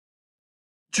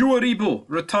Joe Aribo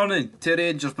returning to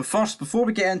Rangers. But first, before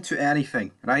we get into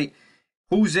anything, right?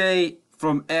 Jose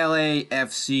from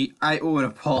LAFC, I owe an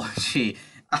apology.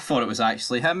 I thought it was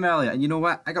actually him earlier. And you know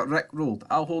what? I got rickrolled.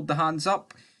 I'll hold the hands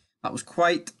up. That was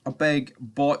quite a big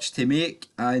botch to make.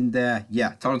 And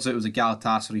yeah, turns out it was a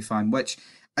Galatasaray fan, which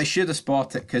I should have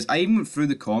spotted because I even went through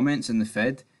the comments in the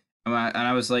feed and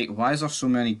I was like, why is there so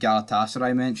many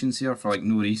Galatasaray mentions here for like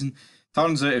no reason?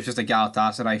 Turns out it was just a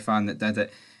Galatasaray fan that did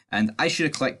it. And I should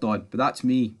have clicked on, but that's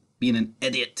me being an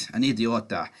idiot, an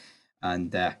idiota.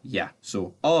 And yeah,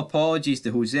 so all apologies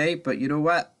to Jose, but you know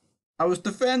what? I was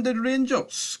defending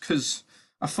Rangers because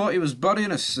I thought he was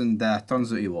burying us, and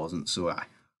turns out he wasn't. So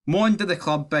mon to the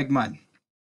club, big man.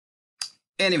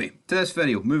 Anyway, to this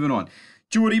video, moving on.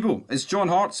 Joe Aribo is John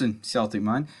Hartson, Celtic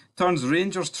man, turns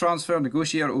Rangers transfer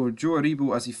negotiator over Joe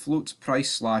Aribo as he floats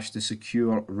price slash to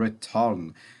secure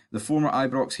return. The former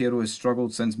Ibrox hero has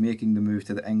struggled since making the move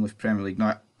to the English Premier League.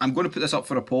 Now, I'm going to put this up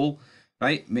for a poll,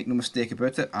 right? Make no mistake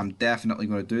about it. I'm definitely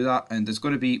going to do that. And it's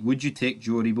going to be, would you take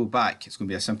Joe Aribo back? It's going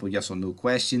to be a simple yes or no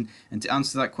question. And to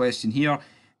answer that question here,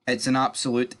 it's an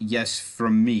absolute yes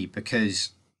from me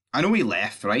because I know he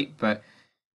left, right? But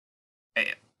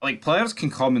like players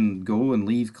can come and go and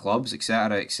leave clubs,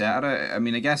 etc., etc. I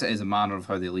mean, I guess it is a manner of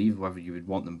how they leave, whether you would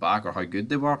want them back or how good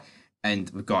they were.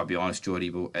 And we've got to be honest, Joe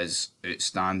Aribo is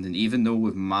outstanding. Even though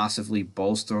we've massively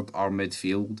bolstered our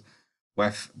midfield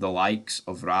with the likes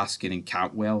of Raskin and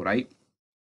Cantwell, right?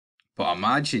 But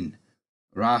imagine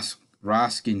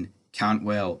Raskin,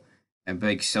 Cantwell, and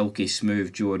big silky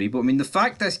smooth Joe Aribo. I mean, the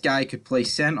fact this guy could play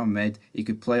centre mid, he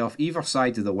could play off either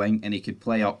side of the wing, and he could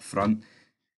play up front.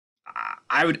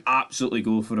 I would absolutely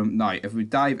go for him. Now, if we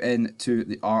dive into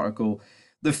the article,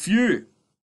 the few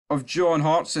of John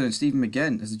Hartson and Stephen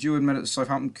McGinn, as the duo admitted that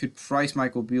Southampton could price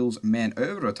Michael Beale's men out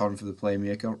of a return for the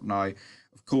playmaker. Now,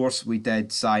 of course, we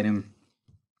did sign him,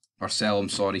 or sell him,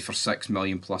 sorry, for 6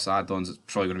 million plus add-ons. It's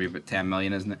probably going to be about 10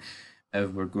 million, isn't it?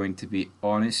 If we're going to be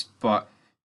honest. But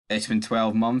it's been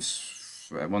 12 months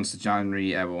once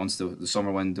the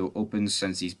summer window opens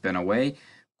since he's been away.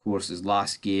 Of course, his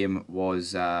last game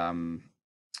was the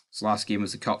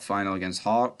cup final against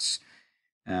Hearts.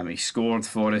 He scored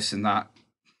for us in that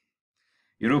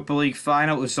Europa League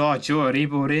final. We saw Joe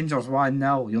Aribo, Rangers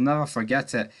 1-0. You'll never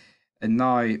forget it. And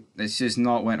now it's just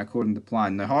not went according to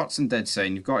plan. Now Hartson did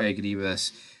sign, you've got to agree with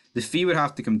this. The fee would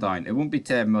have to come down. It won't be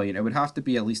 10 million. It would have to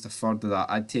be at least a third of that.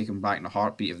 I'd take him back in a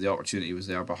heartbeat if the opportunity was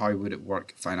there, but how would it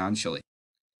work financially?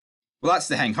 Well, that's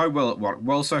the thing. How will it work?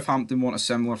 Will Southampton want a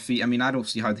similar fee? I mean, I don't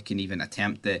see how they can even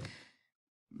attempt to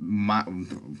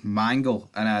mangle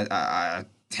a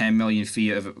 10 million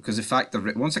fee out of it, because the fact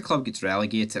that once a club gets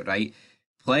relegated, right,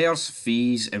 players'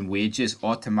 fees and wages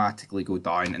automatically go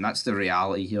down, and that's the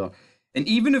reality here. And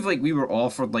even if like we were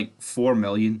offered like 4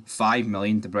 million, 5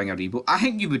 million to bring Aribo, I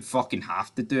think you would fucking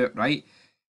have to do it, right?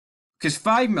 Because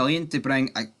 5 million to bring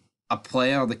a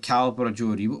player the caliber of Joe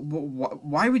Aribo,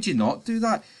 why would you not do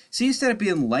that? See, instead of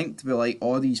being linked with like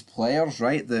all these players,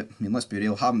 right, that, I mean, let's be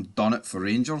real, haven't done it for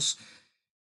Rangers,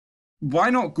 why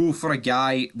not go for a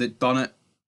guy that done it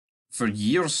for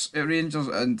years at Rangers?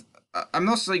 And I'm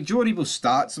not like Joe Aribo's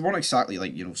stats, they weren't exactly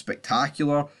like, you know,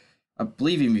 spectacular. I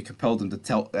believe even we compared them to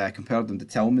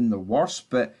Tillman, they're worse.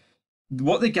 But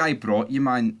what the guy brought you,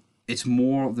 man, it's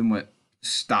more than what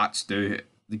stats do.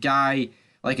 The guy,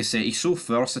 like I said, he's so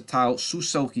versatile, so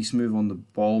silky smooth on the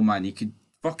ball, man. He could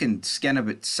fucking skin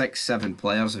about 6, 7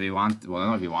 players if he wanted. Well,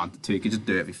 not if he wanted to. He could just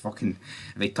do it if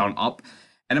he turn up.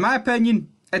 And in my opinion,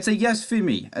 it's a yes for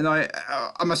me. And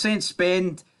I'm saying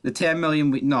spend the 10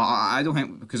 million. No, I don't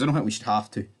think, because I don't think we should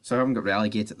have to. So I haven't got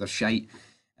relegated. They're shite.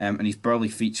 And he's barely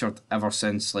featured ever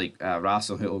since like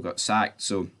Russell got sacked.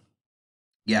 So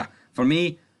yeah, for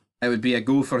me, it would be a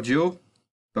go for Joe.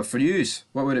 But for yous,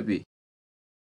 what would it be?